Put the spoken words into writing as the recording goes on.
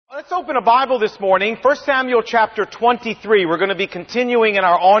Let's open a Bible this morning, 1 Samuel chapter 23. We're going to be continuing in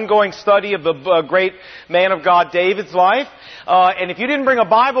our ongoing study of the great man of God, David's life. And if you didn't bring a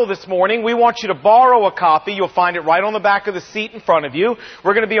Bible this morning, we want you to borrow a copy. You'll find it right on the back of the seat in front of you.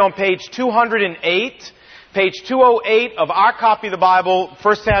 We're going to be on page 208. Page 208 of our copy of the Bible,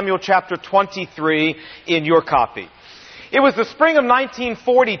 1 Samuel chapter 23 in your copy. It was the spring of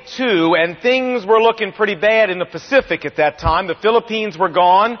 1942, and things were looking pretty bad in the Pacific at that time. The Philippines were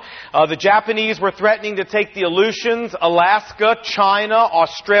gone. The Japanese were threatening to take the Aleutians, Alaska, China,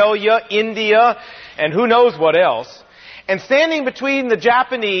 Australia, India, and who knows what else. And standing between the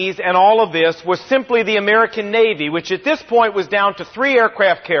Japanese and all of this was simply the American Navy, which at this point was down to 3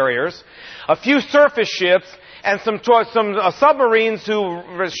 aircraft carriers, a few surface ships, and some submarines who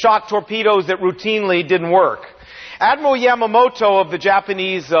shot torpedoes that routinely didn't work. Admiral Yamamoto of the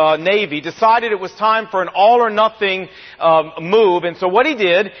Japanese Navy decided it was time for an all-or-nothing move, and so what he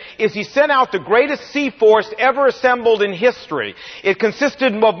did is he sent out the greatest sea force ever assembled in history. It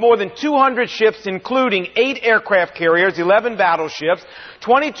consisted of more than 200 ships, including 8 aircraft carriers, 11 battleships,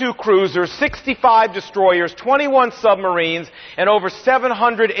 22 cruisers, 65 destroyers, 21 submarines, and over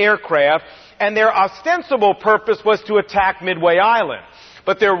 700 aircraft, and their ostensible purpose was to attack Midway Island.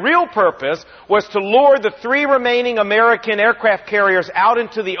 But their real purpose was to lure the 3 remaining American aircraft carriers out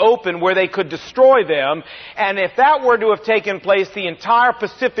into the open where they could destroy them. And if that were to have taken place, the entire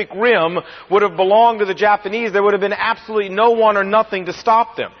Pacific Rim would have belonged to the Japanese. There would have been absolutely no one or nothing to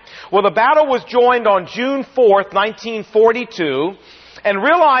stop them. Well, the battle was joined on June 4th, 1942. And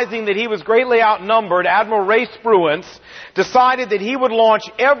realizing that he was greatly outnumbered, Admiral Ray Spruance decided that he would launch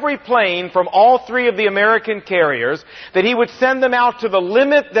every plane from all 3 of the American carriers, that he would send them out to the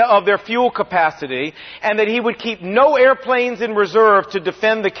limit of their fuel capacity, and that he would keep no airplanes in reserve to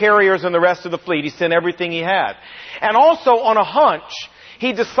defend the carriers and the rest of the fleet. He sent everything he had. And also, on a hunch,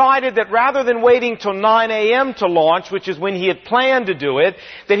 he decided that rather than waiting till 9 a.m. to launch, which is when he had planned to do it,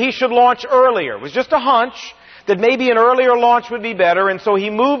 that he should launch earlier. It was just a hunch that maybe an earlier launch would be better, and so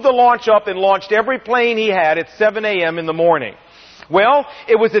he moved the launch up and launched every plane he had at 7 a.m. in the morning. Well,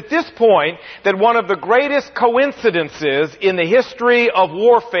 it was at this point that one of the greatest coincidences in the history of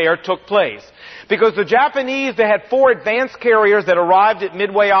warfare took place. Because the Japanese, they had 4 advanced carriers that arrived at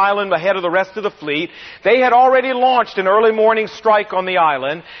Midway Island ahead of the rest of the fleet. They had already launched an early morning strike on the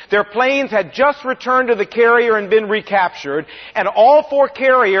island. Their planes had just returned to the carrier and been recaptured. And all 4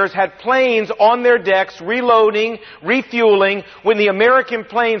 carriers had planes on their decks, reloading, refueling, when the American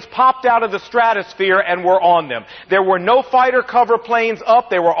planes popped out of the stratosphere and were on them. There were no fighter cover planes up.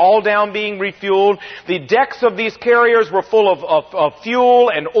 They were all down being refueled. The decks of these carriers were full of fuel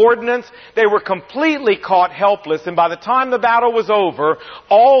and ordnance. They were completely caught helpless, and by the time the battle was over,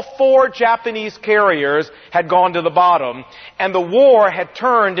 all 4 Japanese carriers had gone to the bottom, and the war had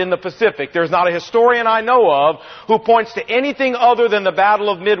turned in the Pacific. There's not a historian I know of who points to anything other than the Battle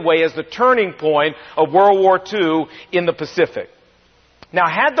of Midway as the turning point of World War II in the Pacific. Now,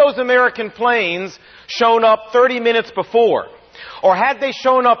 had those American planes shown up 30 minutes before, or had they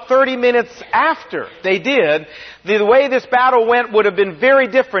shown up 30 minutes after they did, the way this battle went would have been very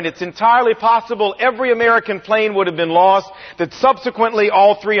different. It's entirely possible every American plane would have been lost, that subsequently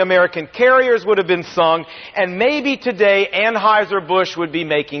all 3 American carriers would have been sunk, and maybe today Anheuser-Busch would be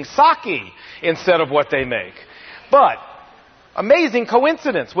making sake instead of what they make. But amazing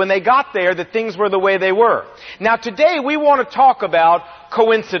coincidence when they got there that things were the way they were. Now today we want to talk about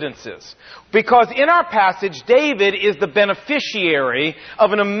coincidences. Because in our passage, David is the beneficiary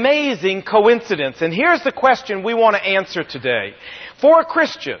of an amazing coincidence. And here's the question we want to answer today. For a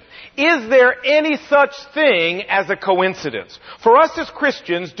Christian, is there any such thing as a coincidence? For us as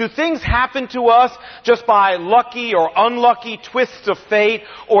Christians, do things happen to us just by lucky or unlucky twists of fate?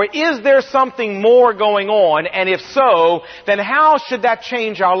 Or is there something more going on? And if so, then how should that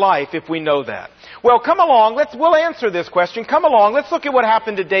change our life if we know that? Well, come along. We'll answer this question. Come along. Let's look at what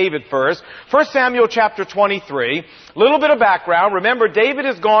happened to David first. 1 Samuel chapter 23. A little bit of background. Remember, David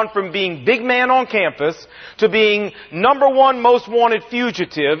has gone from being big man on campus to being number 1 most wanted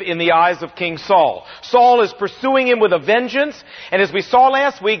fugitive in the eyes of King Saul. Saul is pursuing him with a vengeance. And as we saw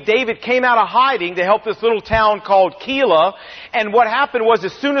last week, David came out of hiding to help this little town called Keilah. And what happened was,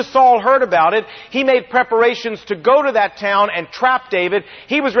 as soon as Saul heard about it, he made preparations to go to that town and trap David.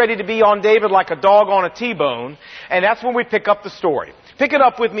 He was ready to be on David like a dog on a T-bone. And that's when we pick up the story. Pick it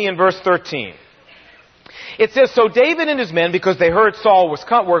up with me in verse 13. It says, so David and his men, because they heard Saul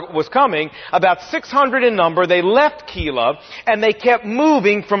was coming, about 600 in number, they left Keilah, and they kept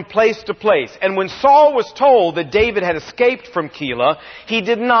moving from place to place. And when Saul was told that David had escaped from Keilah, he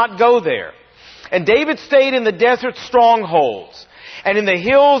did not go there. And David stayed in the desert strongholds. and in the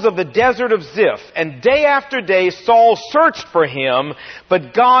hills of the desert of Ziph. And day after day Saul searched for him,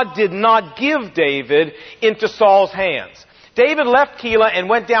 but God did not give David into Saul's hands. David left Keilah and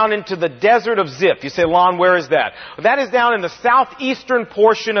went down into the desert of Ziph. You say, Lon, where is that? Well, that is down in the southeastern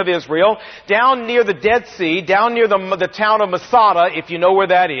portion of Israel, down near the Dead Sea, down near the town of Masada, if you know where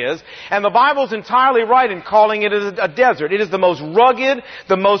that is. And the Bible's entirely right in calling it a desert. It is the most rugged,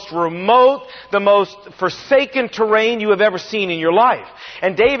 the most remote, the most forsaken terrain you have ever seen in your life.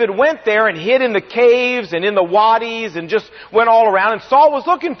 And David went there and hid in the caves and in the wadis and just went all around, and Saul was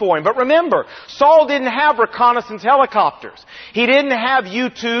looking for him. But remember, Saul didn't have reconnaissance helicopters. He didn't have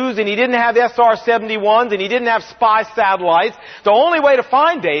U-2s, and he didn't have SR-71s, and he didn't have spy satellites. The only way to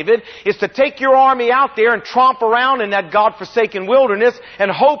find David is to take your army out there and tromp around in that God-forsaken wilderness and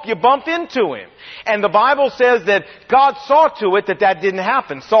hope you bump into him. And the Bible says that God saw to it that that didn't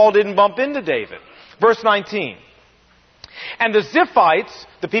happen. Saul didn't bump into David. Verse 19. And the Ziphites,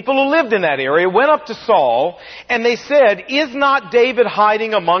 the people who lived in that area, went up to Saul, and they said, Is not David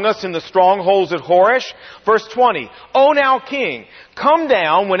hiding among us in the strongholds at Horesh? Verse 20, O now king, come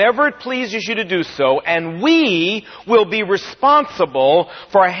down whenever it pleases you to do so, and we will be responsible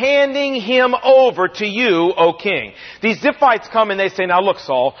for handing him over to you, O king. These Ziphites come and they say, Now look,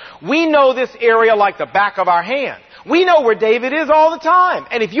 Saul, we know this area like the back of our hand. We know where David is all the time.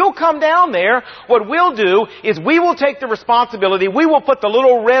 And if you'll come down there, what we'll do is we will take the responsibility. We will put the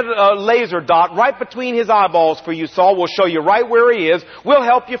little red laser dot right between his eyeballs for you, Saul. We'll show you right where he is. We'll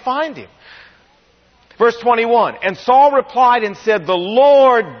help you find him. Verse 21, And Saul replied and said, The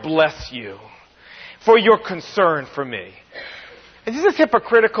Lord bless you for your concern for me. Is this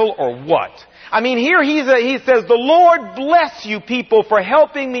hypocritical or what? I mean, here he says, The Lord bless you people for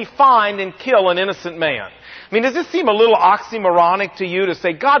helping me find and kill an innocent man. I mean, does this seem a little oxymoronic to you to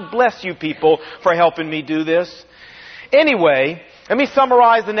say, God bless you people for helping me do this? Anyway, let me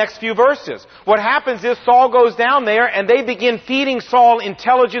summarize the next few verses. What happens is Saul goes down there and they begin feeding Saul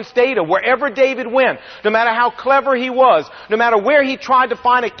intelligence data wherever David went, no matter how clever he was, no matter where he tried to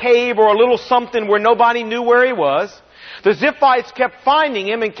find a cave or a little something where nobody knew where he was. The Ziphites kept finding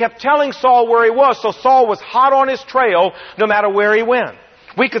him and kept telling Saul where he was, so Saul was hot on his trail no matter where he went.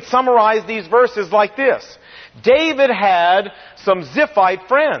 We could summarize these verses like this. David had some Ziphite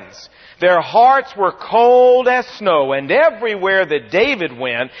friends. Their hearts were cold as snow, and everywhere that David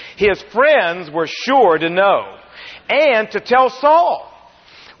went, his friends were sure to know and to tell Saul.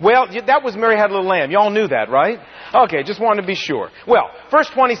 Well, that was Mary Had a Little Lamb. Y'all knew that, right? Okay, just wanted to be sure. Well, verse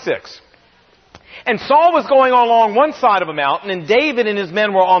 26. And Saul was going along one side of a mountain, and David and his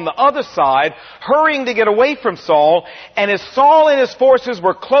men were on the other side, hurrying to get away from Saul. And as Saul and his forces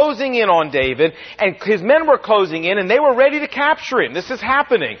were closing in on David, and his men were closing in, and they were ready to capture him. This is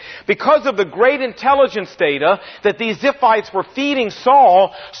happening because of the great intelligence data that these Ziphites were feeding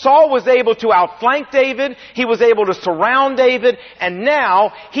Saul. Saul was able to outflank David. He was able to surround David. And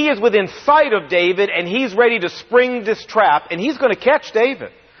now he is within sight of David, and he's ready to spring this trap, and he's going to catch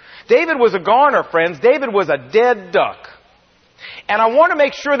David. David was a goner, friends. David was a dead duck. And I want to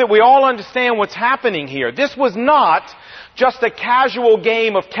make sure that we all understand what's happening here. This was not just a casual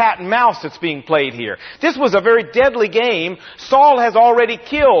game of cat and mouse that's being played here. This was a very deadly game. Saul has already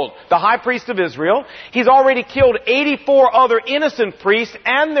killed the high priest of Israel. He's already killed 84 other innocent priests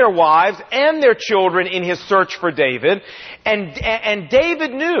and their wives and their children in his search for David. And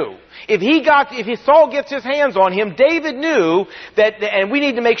David knew, if Saul gets his hands on him, David knew that, and we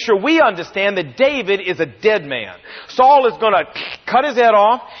need to make sure we understand that David is a dead man. Saul is going to cut his head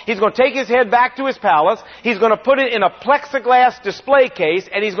off. He's going to take his head back to his palace. He's going to put it in a plexiglass display case,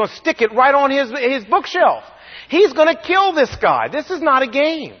 and he's going to stick it right on his bookshelf. He's going to kill this guy. This is not a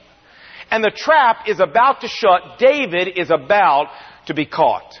game. And the trap is about to shut. David is about to be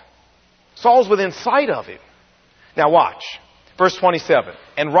caught. Saul's within sight of him. Now watch. Verse 27.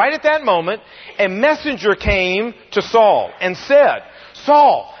 And right at that moment, a messenger came to Saul and said,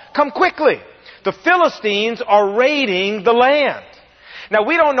 Saul, come quickly. The Philistines are raiding the land. Now,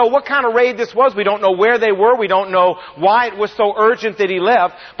 we don't know what kind of raid this was. We don't know where they were. We don't know why it was so urgent that he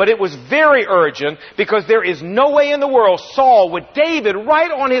left. But it was very urgent because there is no way in the world Saul, with David right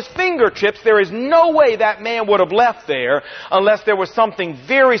on his fingertips, there is no way that man would have left there unless there was something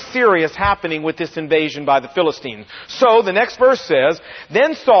very serious happening with this invasion by the Philistines. So, the next verse says,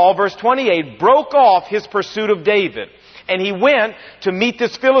 Then Saul, verse 28, broke off his pursuit of David. And he went to meet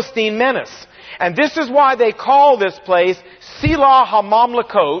this Philistine menace. And this is why they call this place Selah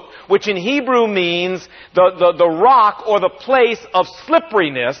HaMamlekot, which in Hebrew means the rock or the place of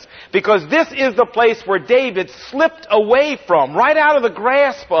slipperiness, because this is the place where David slipped away from, right out of the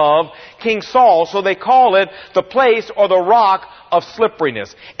grasp of King Saul. So they call it the place or the rock of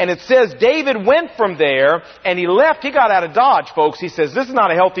slipperiness. And it says David went from there and he left. He got out of Dodge, folks. He says, this is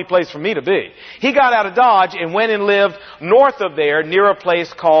not a healthy place for me to be. He got out of Dodge and went and lived north of there near a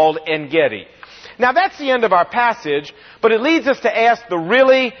place called En-Gedi. Now that's the end of our passage, but it leads us to ask the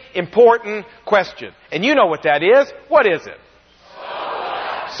really important question. And you know what that is. What is it?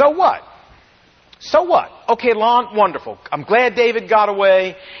 So what? So what? Okay, Lon, wonderful. I'm glad David got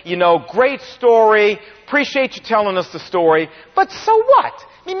away. You know, great story. Appreciate you telling us the story. But so what?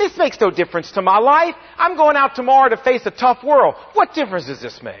 I mean, this makes no difference to my life. I'm going out tomorrow to face a tough world. What difference does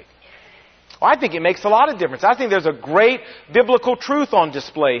this make? Well, I think it makes a lot of difference. I think there's a great biblical truth on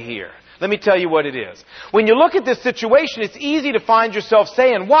display here. Let me tell you what it is. When you look at this situation, it's easy to find yourself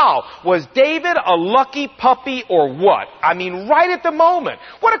saying, wow, was David a lucky puppy or what? I mean, right at the moment.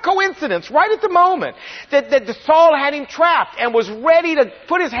 What a coincidence, right at the moment. That Saul had him trapped and was ready to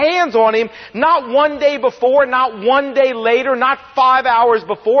put his hands on him, not one day before, not one day later, not 5 hours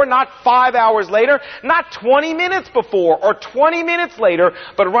before, not 5 hours later, not 20 minutes before or 20 minutes later,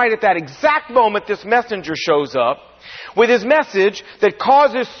 but right at that exact moment this messenger shows up with his message that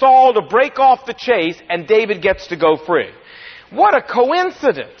causes Saul to break off the chase and David gets to go free. What a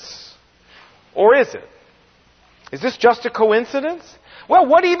coincidence! Or is it? Is this just a coincidence? Well,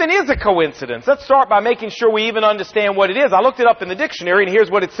 what even is a coincidence? Let's start by making sure we even understand what it is. I looked it up in the dictionary and here's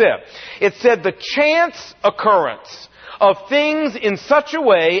what it said. It said the chance occurrence of things in such a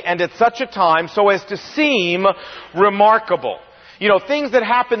way and at such a time so as to seem remarkable. You know, things that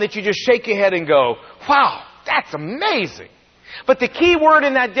happen that you just shake your head and go, wow, that's amazing. But the key word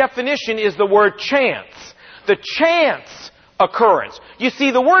in that definition is the word chance. The chance occurrence. You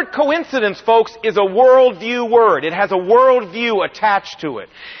see, the word coincidence, folks, is a worldview word. It has a worldview attached to it.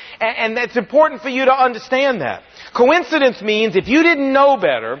 And it's important for you to understand that. Coincidence means if you didn't know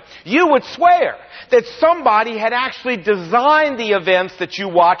better, you would swear that somebody had actually designed the events that you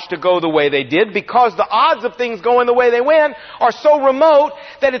watched to go the way they did, because the odds of things going the way they went are so remote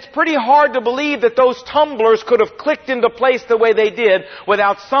that it's pretty hard to believe that those tumblers could have clicked into place the way they did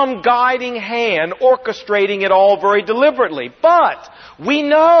without some guiding hand orchestrating it all very deliberately. But we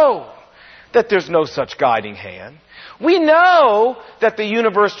know that there's no such guiding hand. We know that the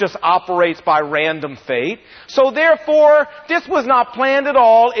universe just operates by random fate. So therefore, this was not planned at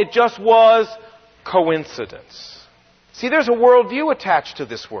all. It just was coincidence. See, there's a worldview attached to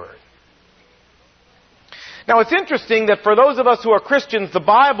this word. Now, it's interesting that for those of us who are Christians, the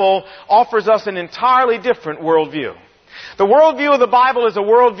Bible offers us an entirely different worldview. The worldview of the Bible is a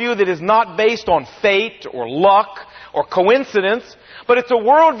worldview that is not based on fate or luck or coincidence, but it's a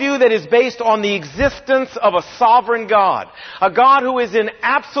worldview that is based on the existence of a sovereign God. A God who is in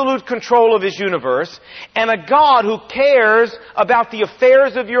absolute control of His universe, and a God who cares about the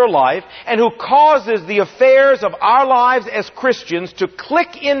affairs of your life, and who causes the affairs of our lives as Christians to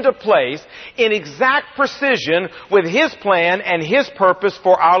click into place in exact precision with His plan and His purpose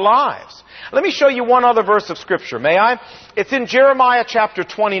for our lives. Let me show you one other verse of Scripture, may I? It's in Jeremiah chapter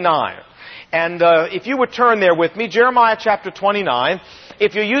 29. And if you would turn there with me, Jeremiah chapter 29.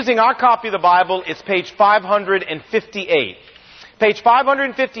 If you're using our copy of the Bible, it's page 558. Page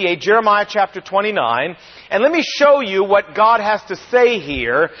 558, Jeremiah chapter 29. And let me show you what God has to say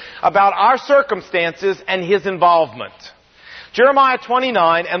here about our circumstances and His involvement. Jeremiah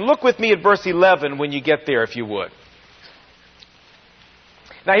 29, and look with me at verse 11 when you get there, if you would.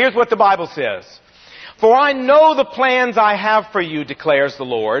 Now here's what the Bible says. For I know the plans I have for you, declares the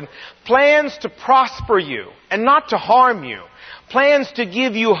Lord, plans to prosper you and not to harm you, plans to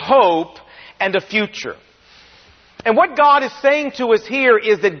give you hope and a future. And what God is saying to us here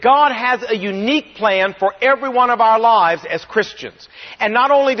is that God has a unique plan for every one of our lives as Christians. And not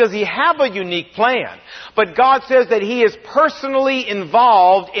only does He have a unique plan, but God says that He is personally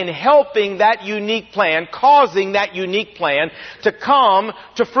involved in helping that unique plan, causing that unique plan to come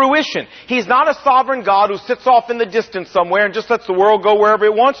to fruition. He's not a sovereign God who sits off in the distance somewhere and just lets the world go wherever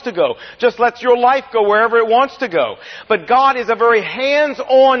it wants to go. Just lets your life go wherever it wants to go. But God is a very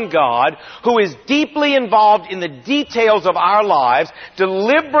hands-on God who is deeply involved in the details of our lives,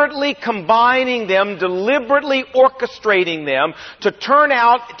 deliberately combining them, deliberately orchestrating them to turn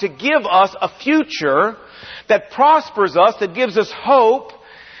out to give us a future that prospers us, that gives us hope,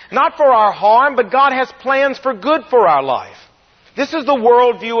 not for our harm, but God has plans for good for our life. This is the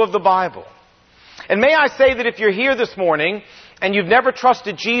worldview of the Bible. And may I say that if you're here this morning and you've never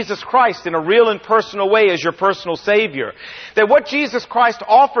trusted Jesus Christ in a real and personal way as your personal Savior, that what Jesus Christ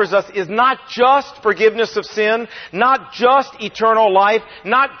offers us is not just forgiveness of sin, not just eternal life,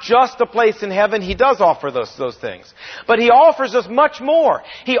 not just a place in heaven. He does offer those things. But He offers us much more.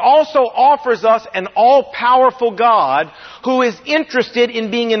 He also offers us an all-powerful God who is interested in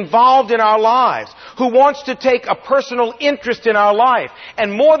being involved in our lives, who wants to take a personal interest in our life,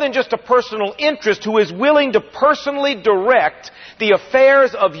 and more than just a personal interest, who is willing to personally direct the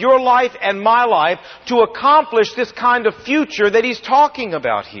affairs of your life and my life to accomplish this kind of future that He's talking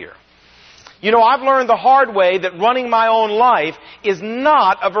about here. You know, I've learned the hard way that running my own life is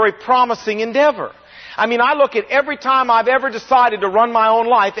not a very promising endeavor. I mean, I look at every time I've ever decided to run my own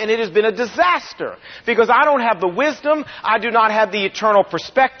life, and it has been a disaster. Because I don't have the wisdom, I do not have the eternal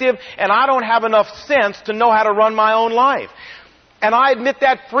perspective, and I don't have enough sense to know how to run my own life. And I admit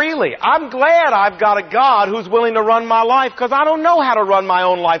that freely. I'm glad I've got a God who's willing to run my life, because I don't know how to run my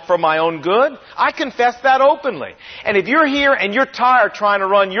own life for my own good. I confess that openly. And if you're here and you're tired trying to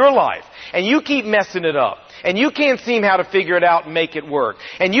run your life, and you keep messing it up, and you can't seem how to figure it out and make it work,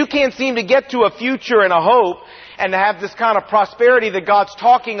 and you can't seem to get to a future and a hope, and to have this kind of prosperity that God's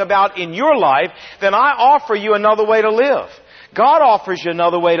talking about in your life, then I offer you another way to live. God offers you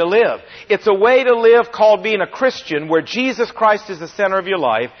another way to live. It's a way to live called being a Christian, where Jesus Christ is the center of your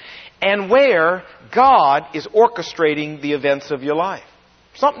life, and where God is orchestrating the events of your life.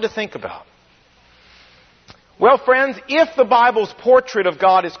 Something to think about. Well, friends, if the Bible's portrait of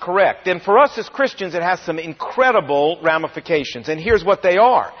God is correct, then for us as Christians it has some incredible ramifications. And here's what they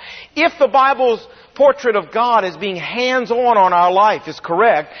are. If the Bible's portrait of God as being hands-on on our life is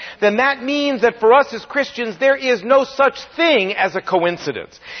correct, then that means that for us as Christians there is no such thing as a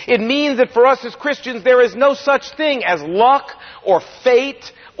coincidence. It means that for us as Christians there is no such thing as luck or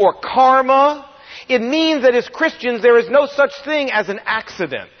fate or karma. It means that as Christians there is no such thing as an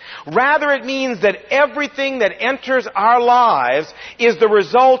accident. Rather, it means that everything that enters our lives is the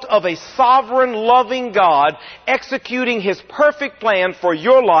result of a sovereign, loving God executing His perfect plan for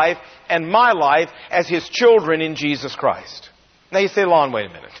your life and my life as His children in Jesus Christ. Now you say, Lon, wait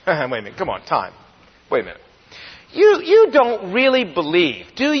a minute. Wait a minute. Come on, time. Wait a minute. You don't really believe,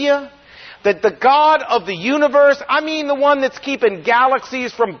 do you, that the God of the universe, I mean the one that's keeping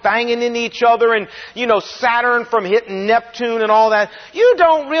galaxies from banging into each other and, Saturn from hitting Neptune and all that, you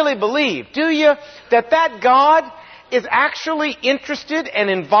don't really believe, do you, that God is actually interested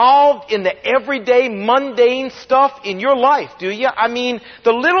and involved in the everyday mundane stuff in your life, do you? I mean,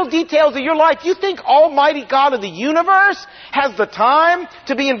 the little details of your life. You think Almighty God of the universe has the time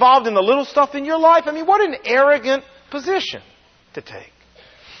to be involved in the little stuff in your life? I mean, what an arrogant position to take.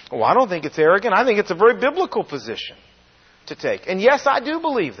 Well, I don't think it's arrogant. I think it's a very biblical position to take. And yes, I do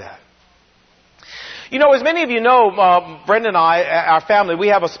believe that. As many of you know, Brenda and I, our family, we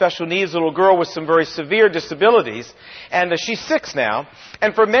have a special needs little girl with some very severe disabilities. And she's 6 now.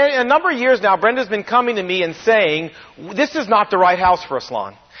 And for a number of years now, Brenda's been coming to me and saying, this is not the right house for us,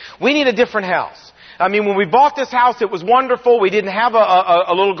 Lon. We need a different house. I mean, when we bought this house, it was wonderful. We didn't have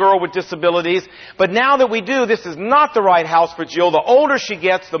a little girl with disabilities. But now that we do, this is not the right house for Jill. The older she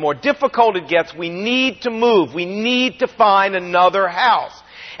gets, the more difficult it gets. We need to move. We need to find another house.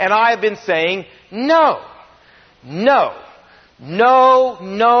 And I have been saying, no, no, no,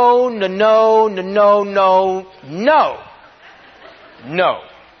 no, no, no, no, no, no, no.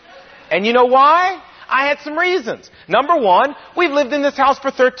 And you know why? I had some reasons. Number one, we've lived in this house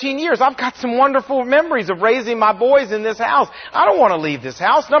for 13 years. I've got some wonderful memories of raising my boys in this house. I don't want to leave this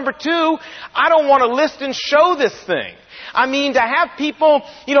house. Number two, I don't want to list and show this thing. I mean, to have people,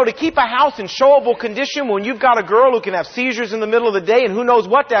 to keep a house in showable condition when you've got a girl who can have seizures in the middle of the day and who knows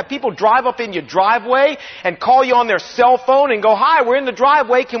what, to have people drive up in your driveway and call you on their cell phone and go, hi, we're in the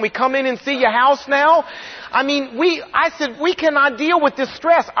driveway, can we come in and see your house now? I mean, I said, we cannot deal with this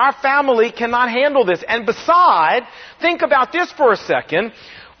stress. Our family cannot handle this. And besides, think about this for a second.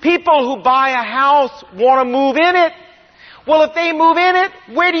 People who buy a house want to move in it. Well, if they move in it,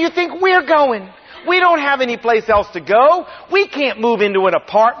 where do you think we're going? We don't have any place else to go. We can't move into an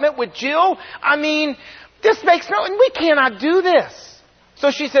apartment with Jill. I mean, this makes we cannot do this.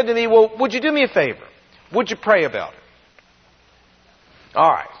 So she said to me, well, would you do me a favor? Would you pray about it? All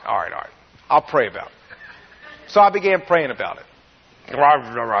right. I'll pray about it. So I began praying about it. But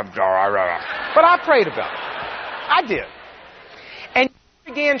I prayed about it. I did. And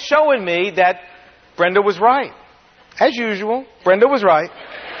she began showing me that Brenda was right. As usual, Brenda was right.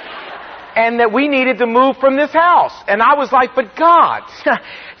 And that we needed to move from this house. And I was like, but God,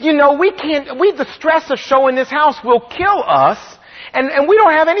 the stress of showing this house will kill us. And we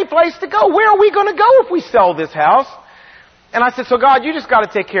don't have any place to go. Where are we going to go if we sell this house? And I said, so God, you just got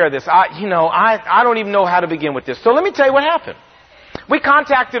to take care of this. I don't even know how to begin with this. So let me tell you what happened. We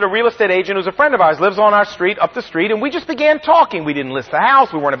contacted a real estate agent who's a friend of ours, lives on our street, up the street, and we just began talking. We didn't list the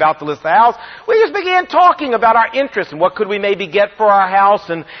house. We weren't about to list the house. We just began talking about our interests and what could we maybe get for our house.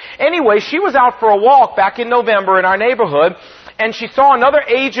 And anyway, she was out for a walk back in November in our neighborhood, and she saw another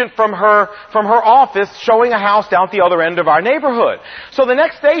agent from her office showing a house down at the other end of our neighborhood. So the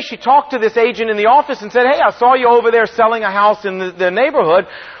next day she talked to this agent in the office and said, hey, I saw you over there selling a house in the neighborhood.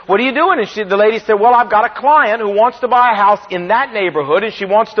 What are you doing? And the lady said, well, I've got a client who wants to buy a house in that neighborhood, and she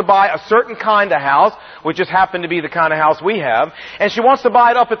wants to buy a certain kind of house, which just happened to be the kind of house we have, and she wants to buy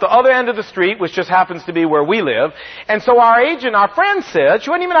it up at the other end of the street, which just happens to be where we live. And so our agent, our friend said,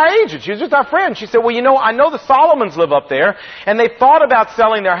 she wasn't even our agent, she was just our friend. She said, well, I know the Solomons live up there, and they thought about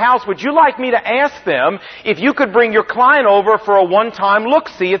selling their house. Would you like me to ask them if you could bring your client over for a one-time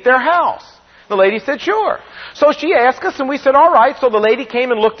look-see at their house? The lady said, sure. So she asked us, and we said, all right. So the lady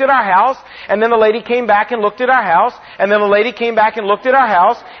came and looked at our house, and then the lady came back and looked at our house, and then the lady came back and looked at our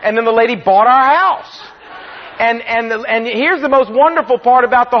house, and then the lady bought our house. And here's the most wonderful part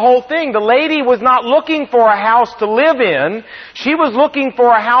about the whole thing. The lady was not looking for a house to live in. She was looking for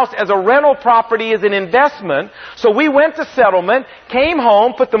a house as a rental property, as an investment. So we went to settlement, came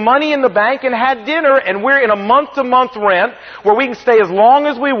home, put the money in the bank, and had dinner, and we're in a month-to-month rent where we can stay as long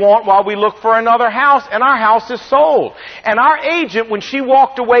as we want while we look for another house, and our house is sold. And our agent, when she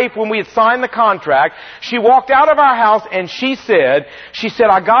walked away, when we had signed the contract, she walked out of our house and she said,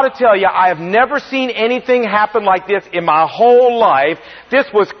 I got to tell you, I have never seen anything happen like this in my whole life. This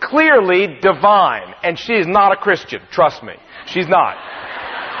was clearly divine. And she is not a Christian. Trust me. She's not.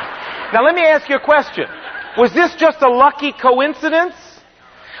 Now let me ask you a question. Was this just a lucky coincidence?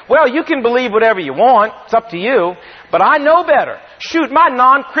 Well, you can believe whatever you want. It's up to you. But I know better. Shoot, my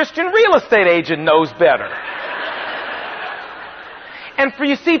non-Christian real estate agent knows better. And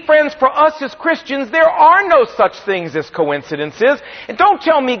you see, friends, for us as Christians, there are no such things as coincidences. And don't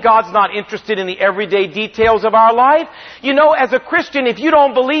tell me God's not interested in the everyday details of our life. As a Christian, if you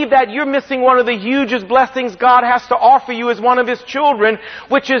don't believe that, you're missing one of the hugest blessings God has to offer you as one of His children,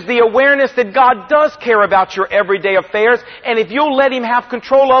 which is the awareness that God does care about your everyday affairs. And if you'll let Him have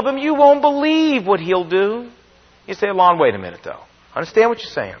control of them, you won't believe what He'll do. You say, Lon, wait a minute, though. I understand what you're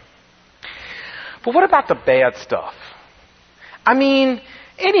saying. But what about the bad stuff? I mean,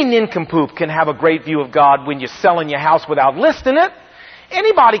 any nincompoop can have a great view of God when you're selling your house without listing it.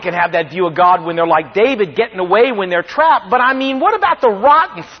 Anybody can have that view of God when they're like David, getting away when they're trapped. But I mean, what about the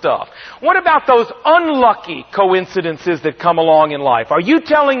rotten stuff? What about those unlucky coincidences that come along in life? Are you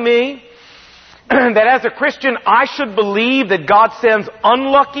telling me that as a Christian, I should believe that God sends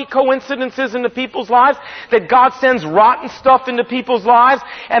unlucky coincidences into people's lives? That God sends rotten stuff into people's lives?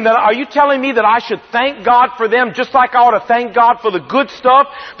 And are you telling me that I should thank God for them just like I ought to thank God for the good stuff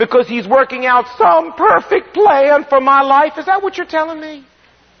because He's working out some perfect plan for my life? Is that what you're telling me?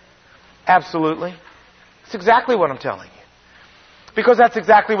 Absolutely. That's exactly what I'm telling you. Because that's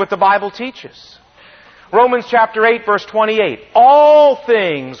exactly what the Bible teaches. Romans chapter 8, verse 28. All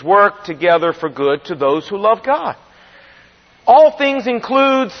things work together for good to those who love God. All things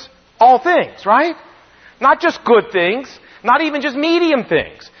includes all things, right? Not just good things, not even just medium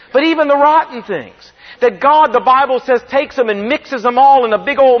things, but even the rotten things. That God, the Bible says, takes them and mixes them all in a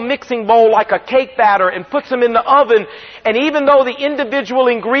big old mixing bowl like a cake batter and puts them in the oven. And even though the individual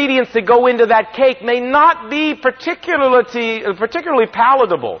ingredients that go into that cake may not be particularly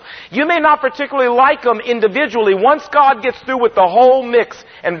palatable, you may not particularly like them individually, once God gets through with the whole mix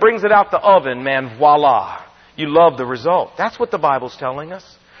and brings it out the oven, man, voila, you love the result. That's what the Bible's telling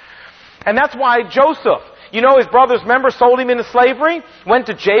us. And that's why Joseph, his brothers, remember, sold him into slavery, went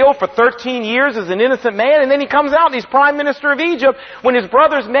to jail for 13 years as an innocent man, and then he comes out and he's prime minister of Egypt. When his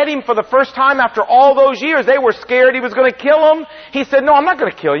brothers met him for the first time after all those years, they were scared he was going to kill them. He said, no, I'm not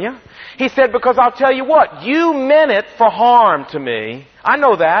going to kill you. He said, because I'll tell you what, you meant it for harm to me. I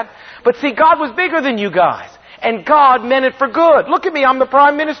know that. But see, God was bigger than you guys. And God meant it for good. Look at me, I'm the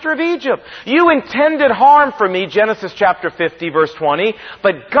prime minister of Egypt. You intended harm for me, Genesis chapter 50, verse 20,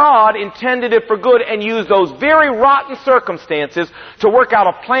 but God intended it for good and used those very rotten circumstances to work out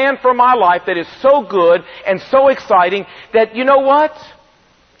a plan for my life that is so good and so exciting that, you know what?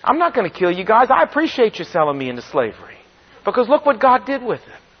 I'm not going to kill you guys. I appreciate you selling me into slavery. Because look what God did with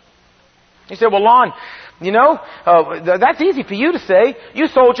it. He said, well, Lon, that's easy for you to say. You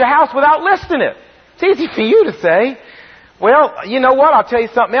sold your house without listing it. It's easy for you to say. Well, you know what? I'll tell you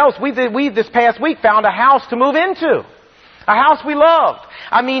something else. We this past week found a house to move into. A house we loved.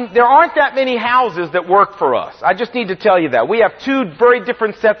 I mean, there aren't that many houses that work for us. I just need to tell you that. We have two very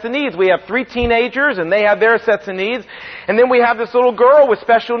different sets of needs. We have 3 teenagers, and they have their sets of needs. And then we have this little girl with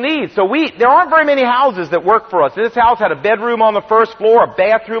special needs. So there aren't very many houses that work for us. This house had a bedroom on the first floor, a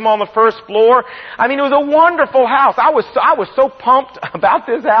bathroom on the first floor. I mean, it was a wonderful house. I was so pumped about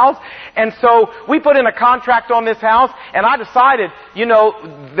this house. And so we put in a contract on this house, and I decided,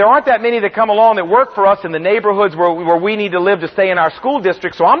 there aren't that many that come along that work for us in the neighborhoods where we need to live to stay in our school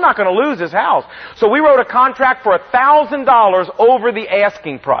district, so I'm not going to lose this house. So we wrote a contract for $1,000 over the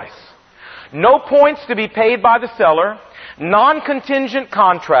asking price. No points to be paid by the seller, non-contingent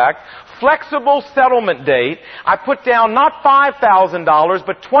contract, flexible settlement date. I put down not $5,000,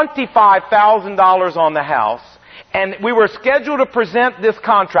 but $25,000 on the house. And we were scheduled to present this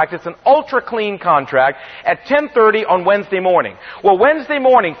contract, it's an ultra clean contract, at 10:30 on Wednesday morning. Well, Wednesday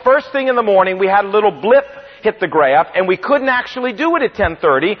morning, first thing in the morning, we had a little blip hit the graph, and we couldn't actually do it at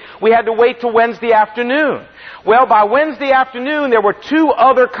 10:30. We had to wait till Wednesday afternoon. Well, by Wednesday afternoon, there were 2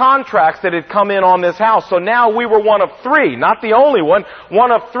 other contracts that had come in on this house. So now we were one of 3, not the only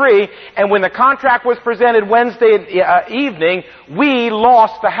one of 3. And when the contract was presented Wednesday evening, we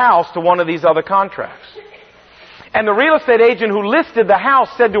lost the house to one of these other contracts. And the real estate agent who listed the house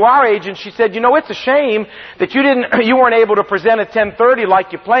said to our agent, she said, it's a shame that you weren't able to present at 10:30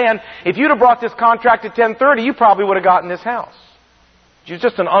 like you planned. If you'd have brought this contract at 10:30, you probably would have gotten this house. It was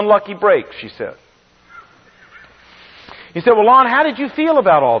just an unlucky break, she said. He said, well, Lon, how did you feel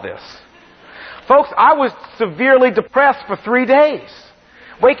about all this? Folks, I was severely depressed for 3 days.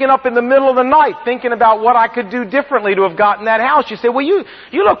 Waking up in the middle of the night thinking about what I could do differently to have gotten that house. You say, well, you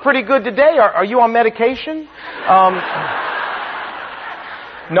look pretty good today. Are you on medication?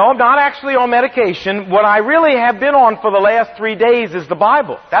 No, I'm not actually on medication. What I really have been on for the last 3 days is the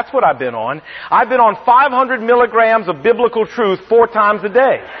Bible. That's what I've been on. I've been on 500 milligrams of biblical truth 4 times a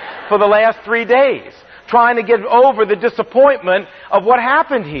day for the last 3 days, trying to get over the disappointment of what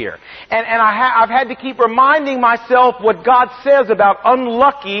happened here. And I've had to keep reminding myself what God says about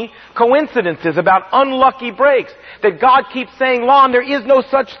unlucky coincidences, about unlucky breaks. That God keeps saying, Lon, there is no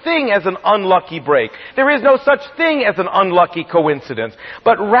such thing as an unlucky break. There is no such thing as an unlucky coincidence.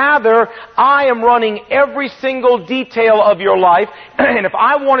 But rather, I am running every single detail of your life. And if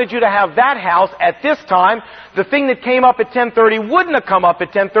I wanted you to have that house at this time, the thing that came up at 10:30 wouldn't have come up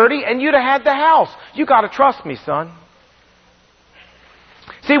at 10:30, and you'd have had the house. You got to trust me, son.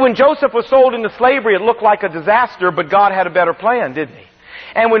 See, when Joseph was sold into slavery, it looked like a disaster, but God had a better plan, didn't he?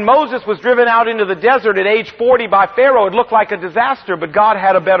 And when Moses was driven out into the desert at age 40 by Pharaoh, it looked like a disaster, but God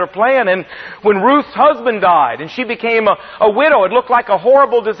had a better plan. And when Ruth's husband died and she became a widow, it looked like a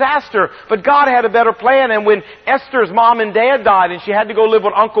horrible disaster, but God had a better plan. And when Esther's mom and dad died and she had to go live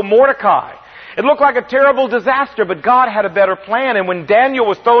with Uncle Mordecai, it looked like a terrible disaster, but God had a better plan. And when Daniel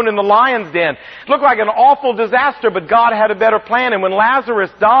was thrown in the lion's den, it looked like an awful disaster, but God had a better plan. And when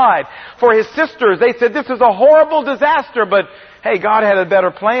Lazarus died for his sisters, they said, this is a horrible disaster, but hey, God had a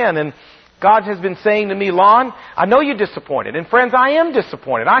better plan. And God has been saying to me, Lon, I know you're disappointed. And friends, I am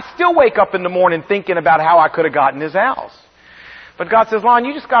disappointed. I still wake up in the morning thinking about how I could have gotten his house. But God says, Lon,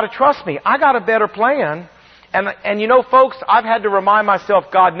 you just got to trust me. I got a better plan. And you know, folks, I've had to remind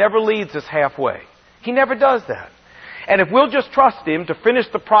myself God never leads us halfway. He never does that. And if we'll just trust Him to finish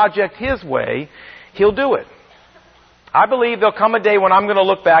the project His way, He'll do it. I believe there'll come a day when I'm going to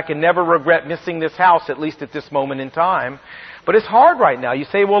look back and never regret missing this house, at least at this moment in time. But it's hard right now. You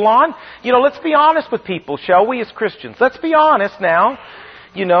say, well, Lon, let's be honest with people, shall we, as Christians? Let's be honest now.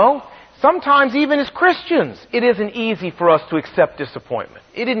 Sometimes even as Christians, it isn't easy for us to accept disappointment.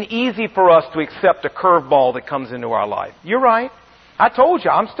 It isn't easy for us to accept a curveball that comes into our life. You're right. I told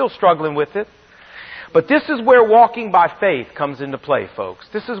you, I'm still struggling with it. But this is where walking by faith comes into play, folks.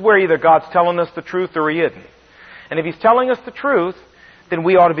 This is where either God's telling us the truth or He isn't. And if He's telling us the truth, then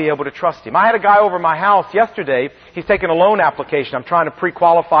we ought to be able to trust Him. I had a guy over my house yesterday. He's taking a loan application. I'm trying to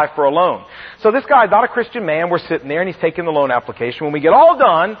pre-qualify for a loan. So this guy's not a Christian man. We're sitting there and he's taking the loan application. When we get all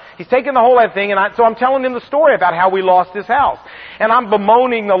done, he's taking the whole thing, and so I'm telling him the story about how we lost this house. And I'm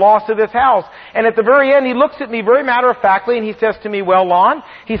bemoaning the loss of this house. And at the very end, he looks at me very matter-of-factly and he says to me, well, Lon,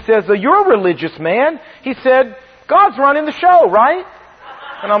 he says, you're a religious man. He said, God's running the show, right?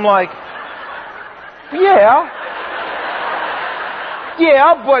 And I'm like, yeah.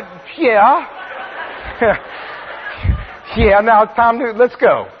 Yeah, but, yeah. Yeah, now it's time to, let's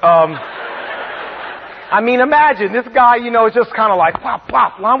go. Imagine, this guy, is just kind of like, pop,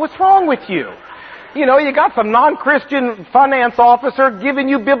 pop, Lon, what's wrong with you? You got some non-Christian finance officer giving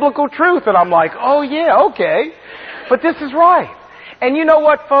you biblical truth. And I'm like, oh yeah, okay. But this is right. And you know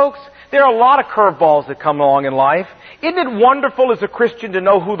what, folks? There are a lot of curveballs that come along in life. Isn't it wonderful as a Christian to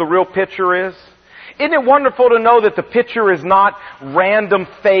know who the real pitcher is? Isn't it wonderful to know that the pitcher is not random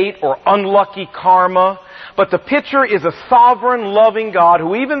fate or unlucky karma, but the pitcher is a sovereign, loving God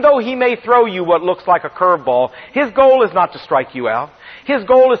who, even though He may throw you what looks like a curveball, His goal is not to strike you out. His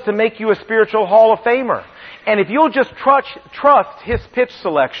goal is to make you a spiritual Hall of Famer. And if you'll just trust His pitch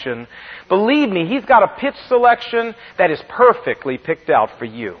selection, believe me, He's got a pitch selection that is perfectly picked out for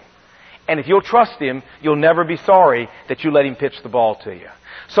you. And if you'll trust Him, you'll never be sorry that you let Him pitch the ball to you.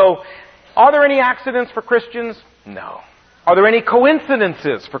 So, are there any accidents for Christians? No. Are there any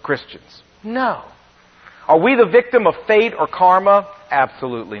coincidences for Christians? No. Are we the victim of fate or karma?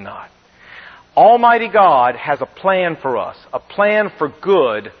 Absolutely not. Almighty God has a plan for us, a plan for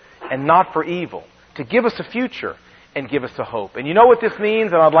good and not for evil, to give us a future and give us a hope. And you know what this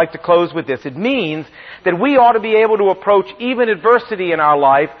means? And I'd like to close with this. It means that we ought to be able to approach even adversity in our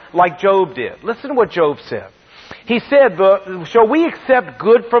life like Job did. Listen to what Job said. He said, shall we accept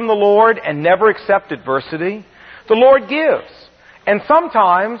good from the Lord and never accept adversity? The Lord gives, and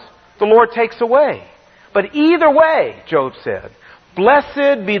sometimes the Lord takes away. But either way, Job said,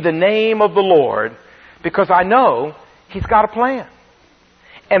 blessed be the name of the Lord, because I know He's got a plan.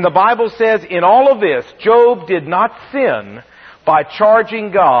 And the Bible says in all of this, Job did not sin by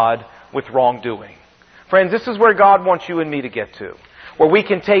charging God with wrongdoing. Friends, this is where God wants you and me to get to, where we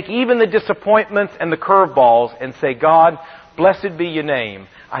can take even the disappointments and the curveballs and say, God, blessed be your name.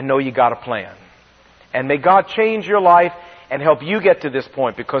 I know you got a plan. And may God change your life and help you get to this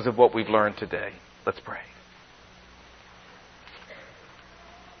point because of what we've learned today. Let's pray.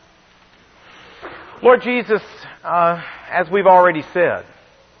 Lord Jesus, as we've already said,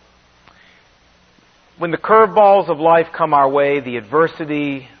 when the curveballs of life come our way, the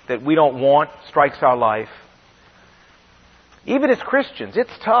adversity that we don't want strikes our life, even as Christians,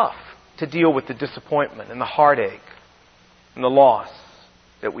 it's tough to deal with the disappointment and the heartache and the loss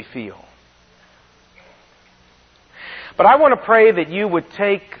that we feel. But I want to pray that you would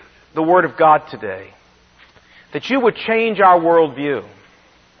take the Word of God today, that you would change our worldview,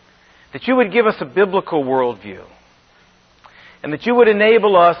 that you would give us a biblical worldview, and that you would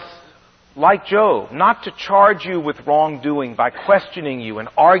enable us, like Job, not to charge you with wrongdoing by questioning you and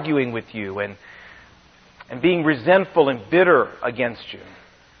arguing with you and being resentful and bitter against you.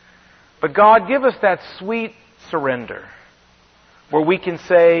 But God, give us that sweet surrender where we can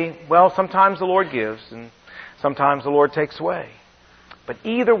say, well, sometimes the Lord gives and sometimes the Lord takes away. But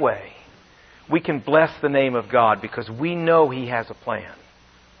either way, we can bless the name of God because we know He has a plan.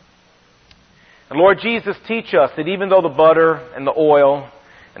 And Lord Jesus, teach us that even though the butter and the oil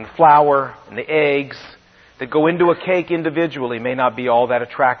and the flour and the eggs that go into a cake individually may not be all that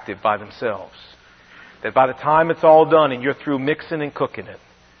attractive by themselves, that by the time it's all done and you're through mixing and cooking it,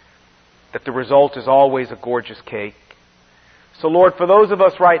 that the result is always a gorgeous cake. So Lord, for those of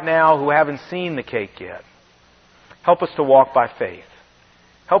us right now who haven't seen the cake yet, help us to walk by faith.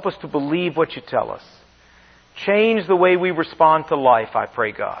 Help us to believe what you tell us. Change the way we respond to life, I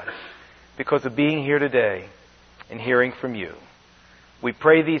pray, God, because of being here today and hearing from you. We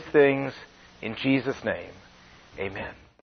pray these things in Jesus' name. Amen.